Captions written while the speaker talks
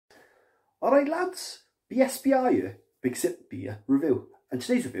Alright lads, BSBR here, Big Sip Beer Review. And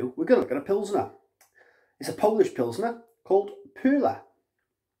today's review, we're going to look at a pilsner. It's a Polish pilsner called Perla.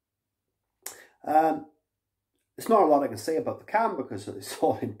 There's not a lot I can say about the can because it's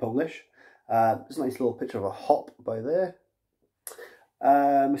all in Polish. There's a nice little picture of a hop by there.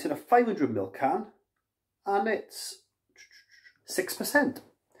 It's in a 500ml can and it's 6%.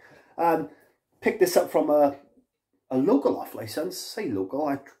 Picked this up from a local off license. Say local,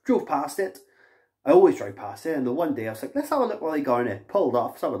 I drove past it. I always drive past it, and the one day I was like, let's have a look what they got in it. Pulled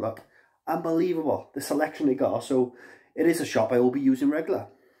off, let's have a look. Unbelievable, the selection they got. So it is a shop I will be using regular.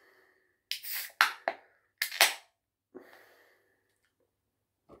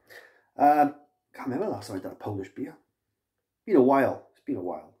 Can't remember the last time I did a Polish beer. Been a while. It's been a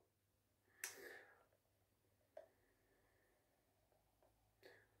while.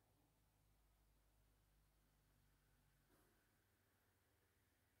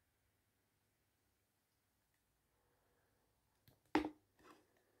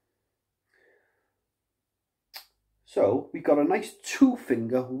 So we've got a nice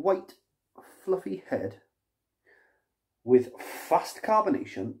 2-finger white fluffy head with fast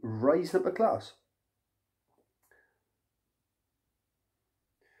carbonation rising up the glass.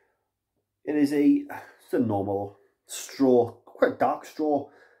 It is it's a normal straw, quite dark straw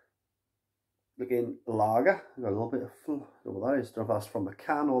looking lager. Got a little bit of, I don't know what that is. I don't know if that's from the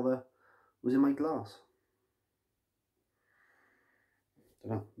can or the was in my glass.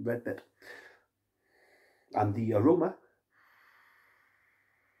 Don't know, red bit. And the aroma,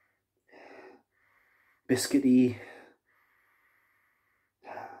 biscuity,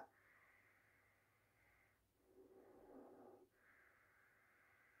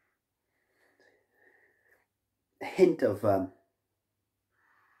 a hint of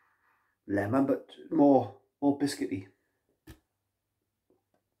lemon, but more biscuity. It's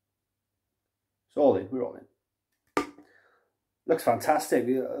all in, we're all in. Looks fantastic.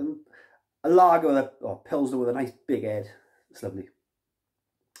 A lager with or pilsner with a nice big head. It's lovely.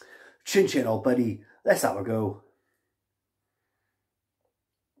 Chin chin, old buddy. Let's have a go.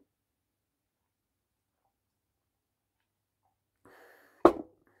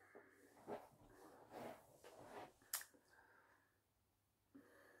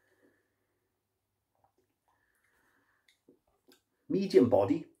 Medium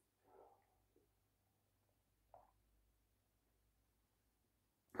body.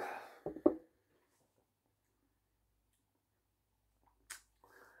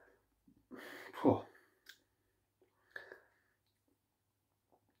 Oh.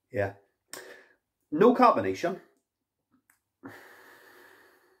 Yeah, no carbonation.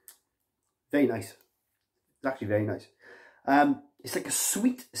 Very nice. It's actually very nice. It's like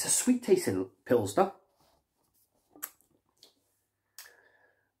it's a sweet tasting pilsner.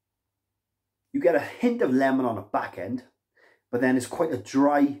 You get a hint of lemon on the back end, but then it's quite a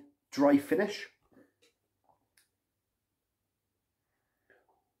dry finish.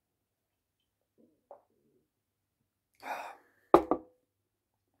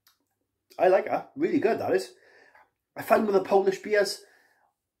 I like that. Really good, that is. I find with the Polish beers,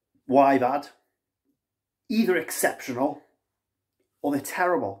 what I've had, either exceptional or they're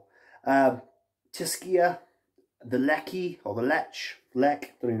terrible. Tiskia, the Lecky or the Lech, don't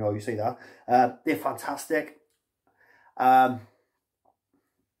even know how you say that. They're fantastic. I'm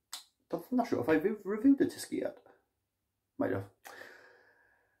not sure if I've reviewed the Tiskia yet. Might have.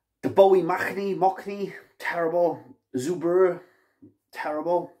 The Bowie Mockney, terrible. Zuber,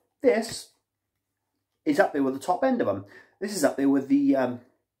 terrible. This is up there with the top end of them. This is up there with the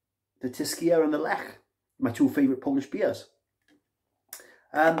Tiskia and the Lech, my two favourite Polish beers.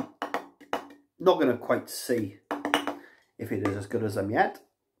 Not going to quite see if it is as good as them yet.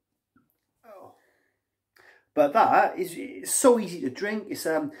 Oh. But that is so easy to drink. It's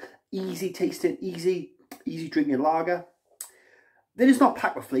easy tasting, easy drinking lager. Then it's not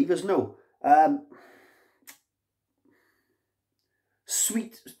packed with flavours, no.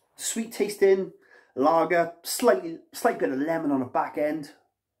 Sweet tasting lager, slight bit of lemon on the back end.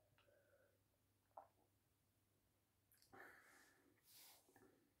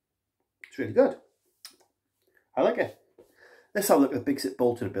 It's really good. I like it. Let's have a look at Big Sip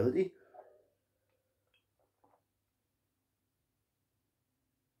Bolted ability.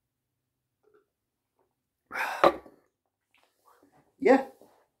 Yeah.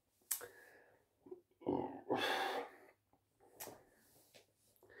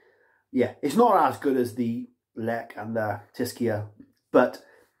 Yeah, it's not as good as the Lech and the Tiskia, but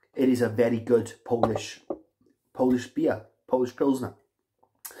it is a very good Polish beer, Polish pilsner.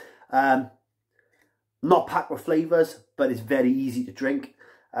 Not packed with flavours, but it's very easy to drink.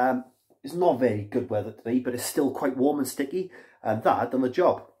 it's not very good weather today, but it's still quite warm and sticky, and that done the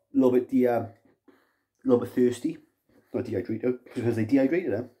job. A little bit thirsty, not dehydrated, because they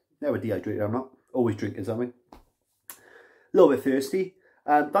dehydrated them. Never dehydrated, I'm not. Always drinking something. A little bit thirsty,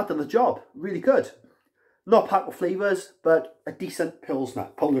 and that done the job. Really good. Not packed with flavours, but a decent pilsner,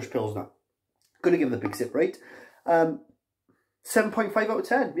 Polish pilsner. Gonna give it a big sip rate. 7.5 out of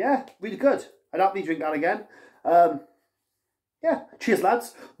 10. Yeah, really good. I'd happily drink that again. Yeah, cheers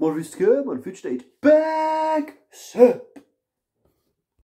lads. More Rooster, more food state. Back sip.